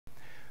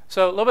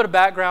So a little bit of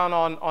background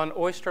on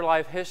oyster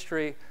life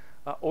history.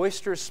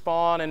 Oysters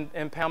spawn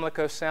in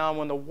Pamlico Sound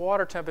when the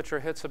water temperature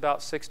hits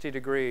about 60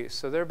 degrees.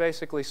 So they're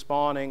basically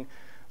spawning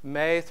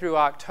May through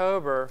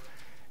October.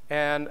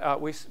 And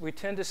we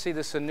tend to see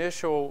this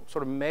initial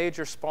sort of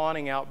major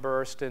spawning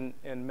outburst in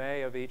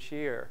May of each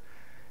year.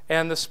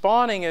 And the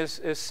spawning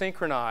is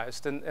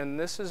synchronized. And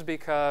this is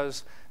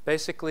because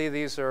basically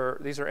these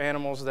are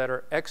animals that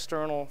are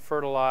external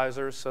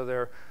fertilizers. So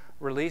they're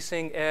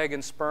releasing egg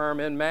and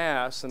sperm en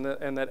masse, and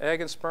that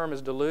egg and sperm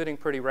is diluting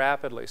pretty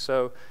rapidly.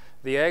 So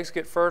the eggs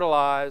get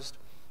fertilized,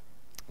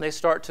 they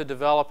start to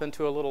develop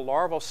into a little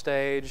larval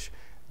stage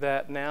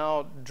that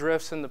now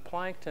drifts in the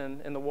plankton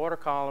in the water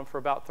column for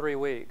about 3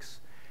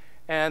 weeks.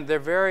 And they're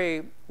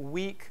very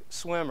weak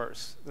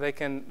swimmers. They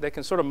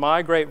can sort of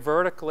migrate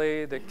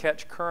vertically, they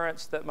catch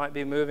currents that might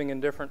be moving in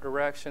different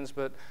directions,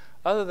 but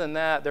other than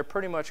that, they're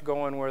pretty much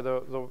going where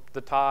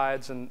the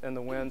tides and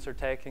the winds are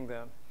taking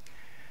them.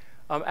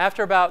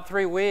 After about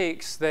 3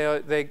 weeks,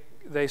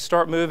 they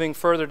start moving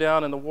further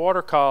down in the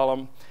water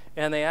column,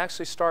 and they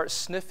actually start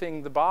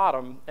sniffing the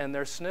bottom, and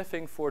they're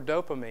sniffing for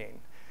dopamine.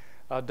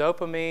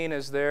 Dopamine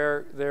is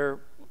their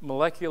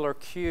molecular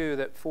cue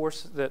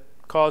that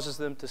causes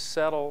them to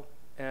settle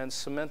and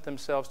cement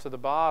themselves to the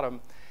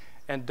bottom,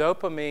 and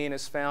dopamine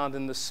is found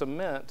in the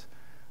cement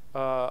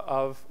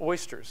of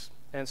oysters.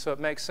 And so it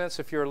makes sense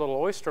if you're a little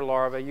oyster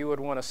larvae, you would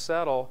want to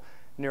settle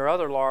near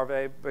other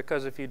larvae,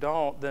 because if you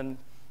don't, then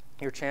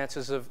your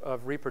chances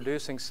of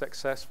reproducing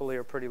successfully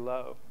are pretty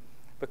low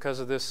because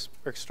of this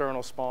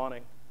external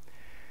spawning.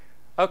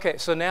 Okay,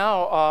 so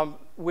now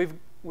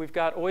we've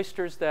got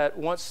oysters that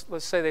once,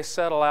 let's say they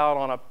settle out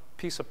on a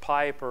piece of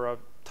pipe or a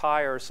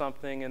tire or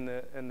something in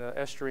the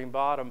estuarine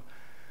bottom,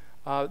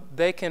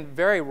 they can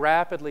very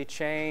rapidly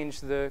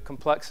change the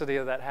complexity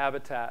of that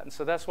habitat. And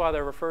so that's why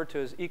they're referred to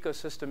as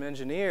ecosystem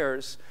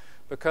engineers,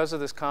 because of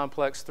this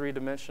complex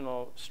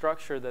three-dimensional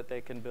structure that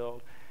they can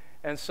build.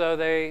 And so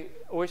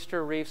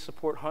oyster reefs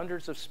support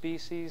hundreds of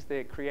species.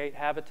 They create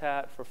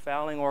habitat for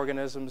fouling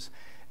organisms,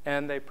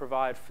 and they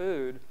provide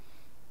food.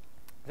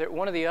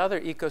 One of the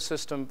other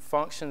ecosystem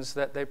functions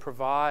that they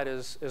provide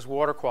is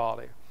water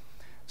quality.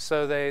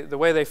 So the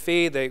way they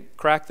feed, they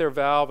crack their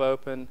valve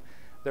open.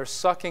 They're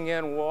sucking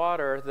in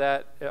water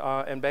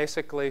and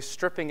basically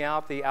stripping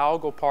out the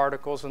algal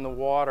particles in the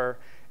water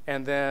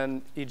and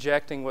then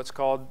ejecting what's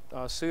called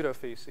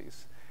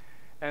pseudofeces.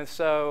 And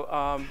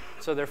so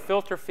they're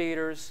filter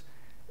feeders.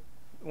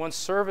 One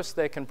service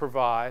they can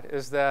provide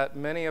is that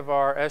many of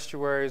our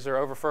estuaries are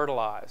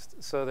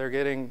over-fertilized. So they're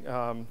getting,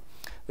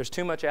 there's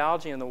too much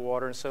algae in the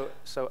water, and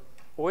so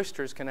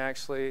oysters can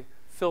actually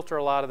filter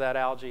a lot of that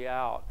algae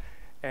out.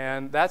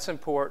 And that's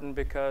important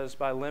because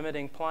by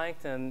limiting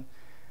plankton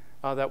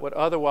that would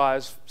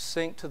otherwise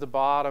sink to the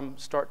bottom,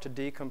 start to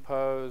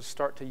decompose,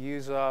 start to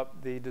use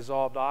up the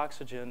dissolved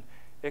oxygen,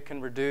 it can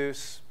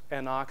reduce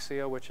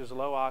anoxia, which is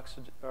low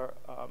oxygen, or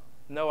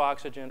no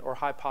oxygen, or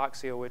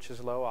hypoxia, which is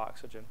low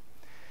oxygen.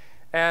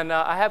 And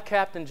I have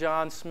Captain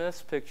John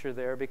Smith's picture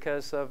there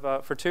because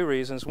of, for two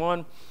reasons.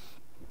 One,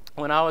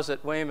 when I was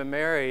at William &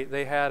 Mary,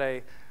 they had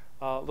a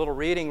little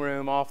reading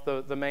room off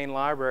the main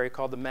library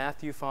called the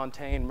Matthew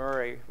Fontaine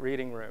Murray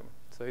Reading Room.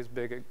 So he's a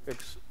big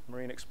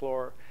marine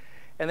explorer.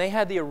 And they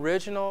had the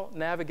original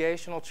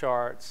navigational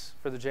charts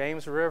for the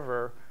James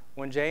River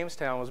when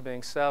Jamestown was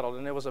being settled.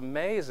 And it was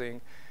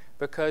amazing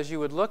because you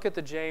would look at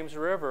the James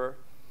River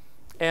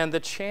and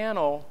the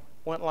channel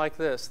went like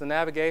this, the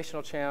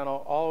navigational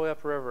channel all the way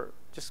upriver,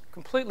 just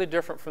completely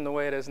different from the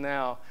way it is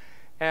now.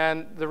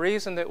 And the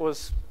reason it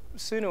was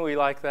sinewy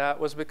like that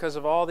was because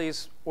of all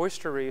these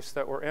oyster reefs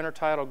that were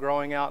intertidal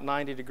growing out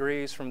 90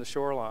 degrees from the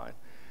shoreline.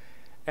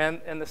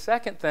 And the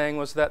second thing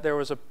was that there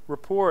was a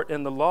report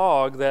in the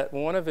log that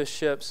one of his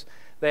ships,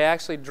 they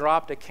actually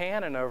dropped a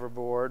cannon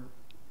overboard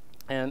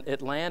and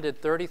it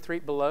landed 30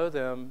 feet below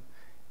them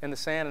in the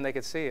sand and they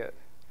could see it.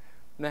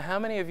 Now how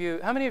many of you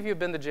have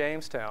been to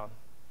Jamestown?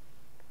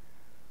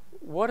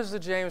 What does the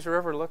James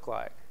River look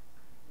like?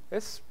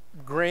 It's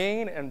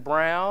green and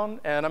brown,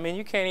 and I mean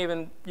you can't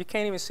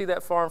even see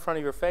that far in front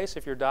of your face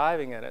if you're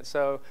diving in it.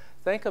 So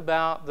think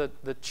about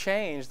the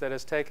change that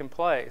has taken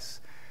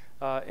place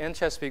in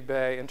Chesapeake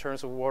Bay in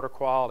terms of water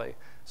quality.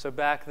 So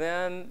back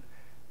then,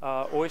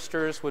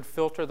 oysters would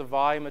filter the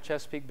volume of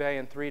Chesapeake Bay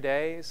in 3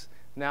 days.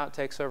 Now it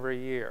takes over a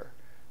year.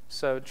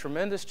 So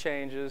tremendous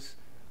changes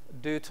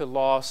due to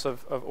loss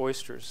of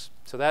oysters.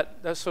 So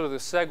that's sort of the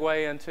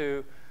segue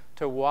into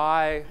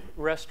why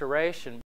restoration.